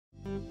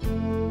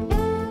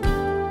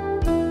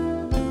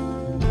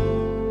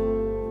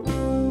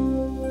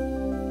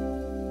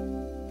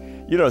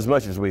You know, as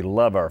much as we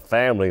love our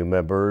family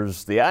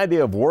members, the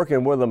idea of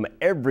working with them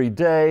every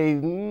day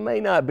may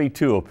not be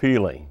too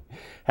appealing.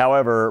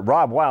 However,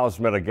 Rob Wiles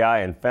met a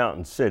guy in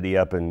Fountain City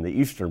up in the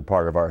eastern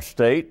part of our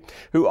state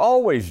who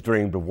always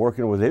dreamed of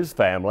working with his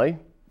family.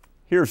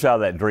 Here's how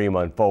that dream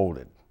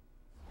unfolded.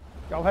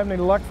 Y'all have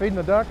any luck feeding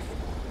the ducks?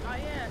 Not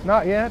yet.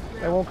 Not yet?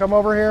 They won't come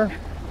over here?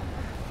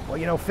 Well,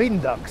 you know, feeding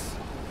ducks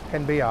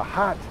can be a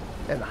hot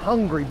and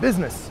hungry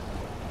business.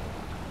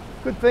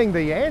 Good thing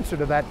the answer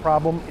to that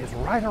problem is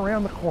right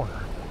around the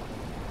corner.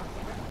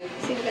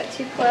 See, we've got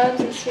 2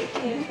 clubs and sweet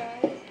potato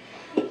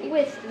fries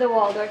with the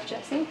Waldorf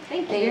dressing.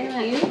 Thank you.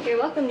 You're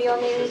welcome. Do you all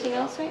need anything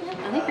else right now?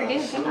 I think we're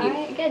good. Thank you. All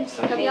right, good.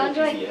 Hope you all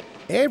enjoy.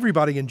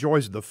 Everybody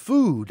enjoys the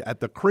food at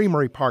the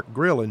Creamery Park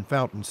Grille in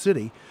Fountain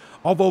City,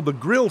 although the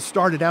grill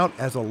started out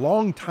as a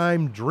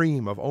long-time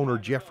dream of owner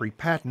Jeffery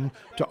Pattin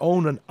to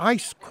own an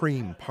ice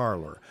cream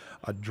parlor,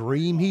 a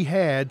dream he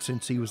had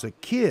since he was a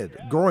kid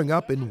growing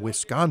up in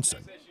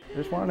Wisconsin.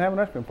 Just wanted to have an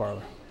ice cream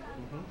parlor.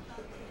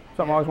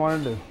 Something I always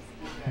wanted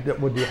to do.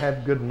 Would you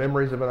have good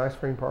memories of an ice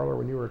cream parlor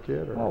when you were a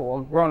kid? Or? Oh,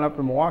 well, growing up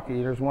in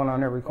Milwaukee, there's one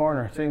on every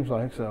corner, it seems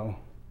like, so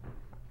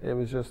it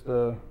was just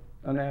a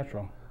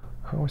natural.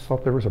 I always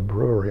thought there was a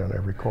brewery on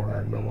every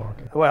corner in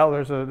Milwaukee. Well,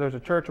 there's a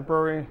church, a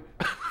brewery,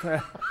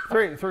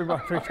 three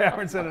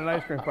taverns and an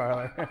ice cream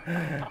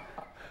parlor.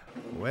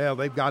 Well,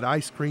 they've got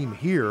ice cream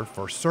here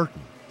for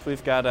certain.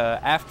 We've got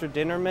after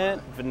dinner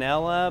mint,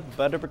 vanilla,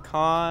 butter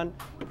pecan,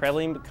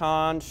 praline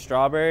pecan,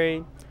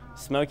 strawberry,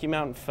 Smoky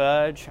Mountain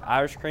fudge,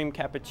 Irish cream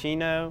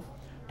cappuccino,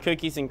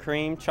 cookies and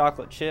cream,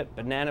 chocolate chip,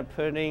 banana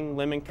pudding,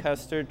 lemon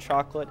custard,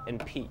 chocolate,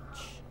 and peach.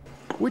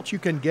 Which you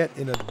can get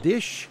in a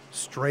dish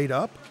straight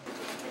up.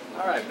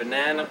 All right,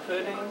 banana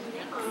pudding,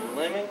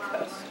 lemon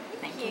custard.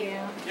 Thank you.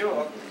 You're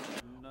welcome.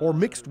 Or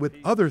mixed with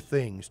other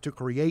things to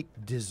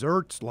create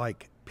desserts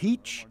like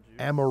peach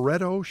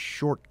amaretto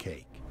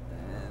shortcake.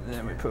 And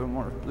then we put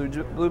more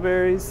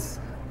blueberries,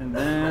 and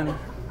then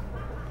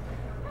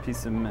a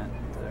piece of mint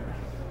there.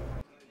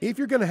 If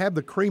you're going to have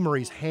the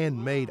Creamery's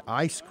handmade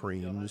ice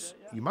creams,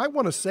 you might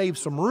want to save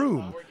some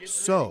room.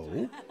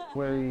 So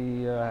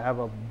We have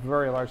a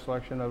very large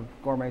selection of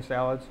gourmet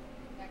salads.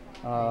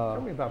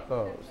 Tell me about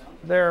those.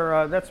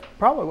 That's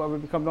probably what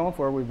we've become known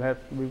for. We've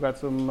got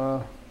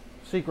some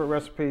secret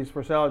recipes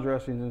for salad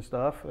dressings and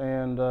stuff,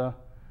 and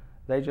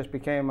they just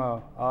became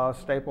a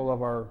staple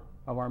of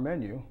our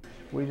menu.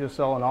 We just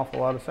sell an awful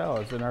lot of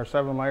salads, and our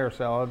 7-layer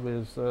salad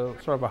is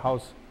sort of a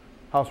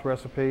house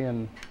recipe,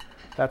 and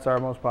that's our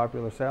most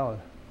popular salad.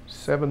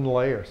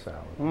 7-layer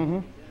salad.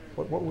 Mm-hmm.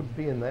 What would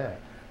be in that?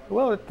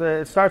 Well,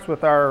 it starts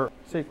with our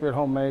secret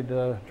homemade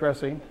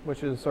dressing,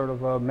 which is sort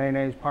of a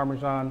mayonnaise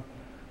Parmesan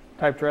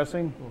type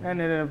dressing,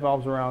 and it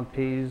involves around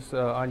peas,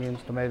 onions,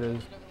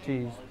 tomatoes,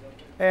 cheese,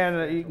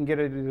 and you can get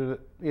it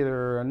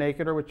either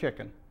naked or with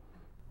chicken.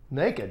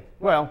 Naked?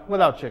 Well,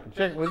 without chicken.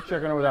 With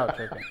chicken or without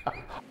chicken.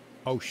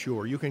 Oh,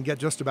 sure, you can get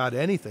just about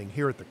anything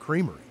here at the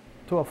Creamery.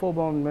 To a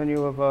full-blown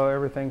menu of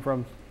everything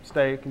from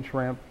steak and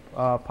shrimp,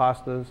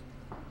 pastas.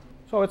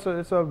 So it's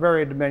a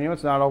varied menu.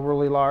 It's not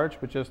overly large,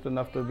 but just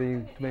enough to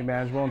be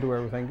manageable and do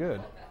everything good.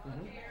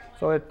 Mm-hmm.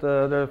 So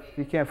if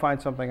you can't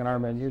find something in our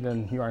menu,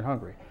 then you aren't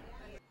hungry.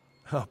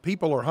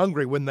 People are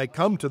hungry when they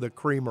come to the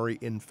Creamery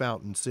in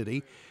Fountain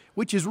City,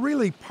 which is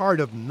really part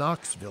of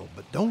Knoxville,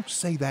 but don't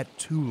say that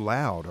too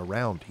loud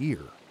around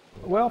here.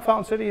 Well,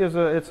 Fountain City is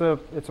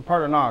a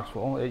part of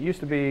Knoxville. It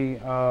used to be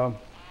the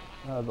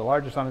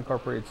largest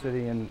unincorporated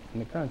city in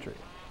the country,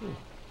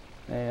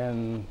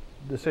 and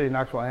the city of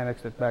Knoxville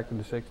annexed it back in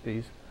the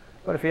 '60s.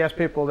 But if you ask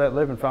people that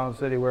live in Fountain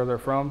City where they're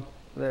from,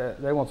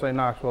 they won't say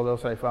Knoxville; they'll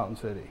say Fountain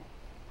City.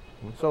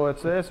 So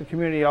it's a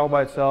community all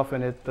by itself,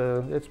 and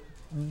it's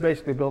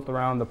basically built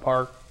around the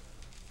park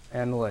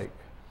and the lake,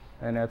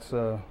 and that's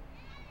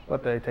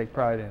what they take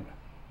pride in.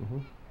 Mm-hmm.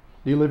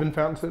 Do you live in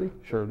Fountain City?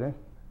 Sure do.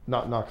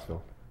 Not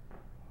Knoxville.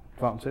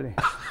 Fountain City.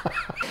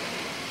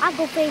 I'll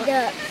go feed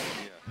ducks.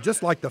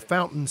 Just like the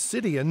Fountain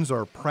Cityans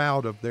are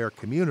proud of their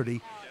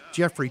community,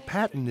 Jeffery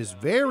Pattin is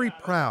very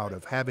proud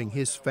of having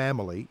his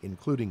family,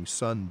 including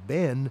son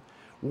Ben,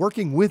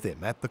 working with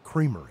him at the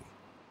Creamery.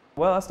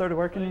 Well, I started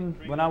working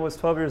when I was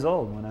 12 years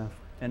old, when I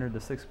entered the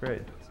 6th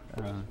grade.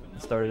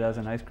 Started as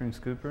an ice cream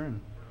scooper and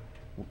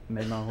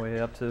made my way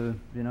up to,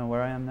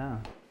 where I am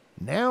now.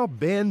 Now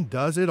Ben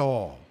does it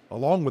all,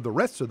 along with the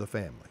rest of the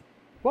family.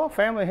 Well,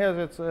 family has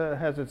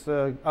its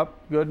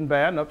good and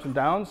bad, and ups and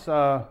downs,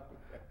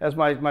 as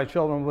my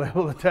children will be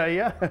able to tell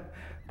you.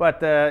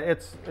 But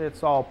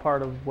it's all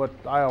part of what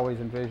I always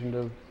envisioned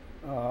of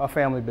a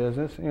family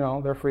business.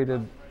 They're free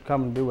to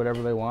come and do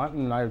whatever they want,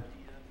 and I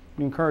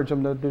encourage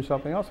them to do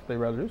something else if they'd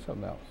rather do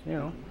something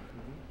else.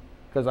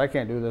 Because I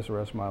can't do this the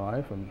rest of my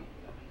life, and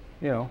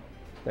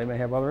they may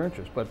have other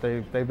interests, but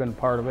they've been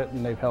part of it,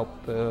 and they've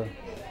helped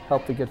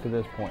to get to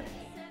this point.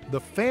 The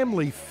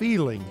family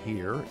feeling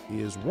here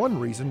is one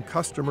reason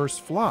customers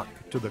flock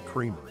to the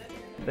Creamery.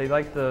 They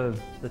like the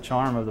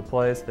charm of the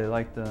place. They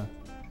like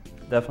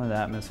definitely the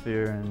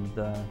atmosphere and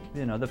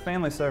the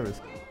family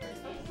service.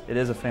 It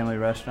is a family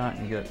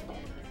restaurant. You get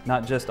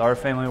not just our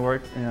family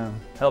work, you know,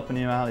 helping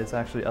you out. It's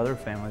actually other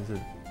families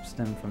that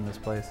stem from this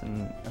place,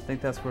 and I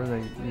think that's where they,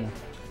 you know,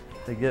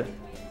 they get,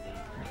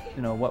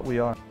 you know, what we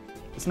are.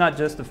 It's not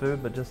just the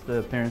food, but just the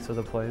appearance of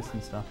the place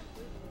and stuff.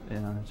 You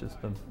know, it's just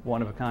a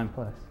one-of-a-kind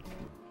place.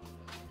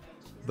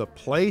 The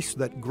place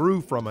that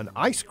grew from an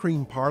ice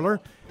cream parlor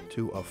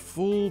to a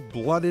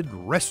full-blooded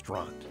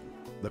restaurant,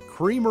 the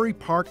Creamery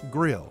Park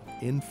Grille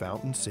in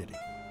Fountain City.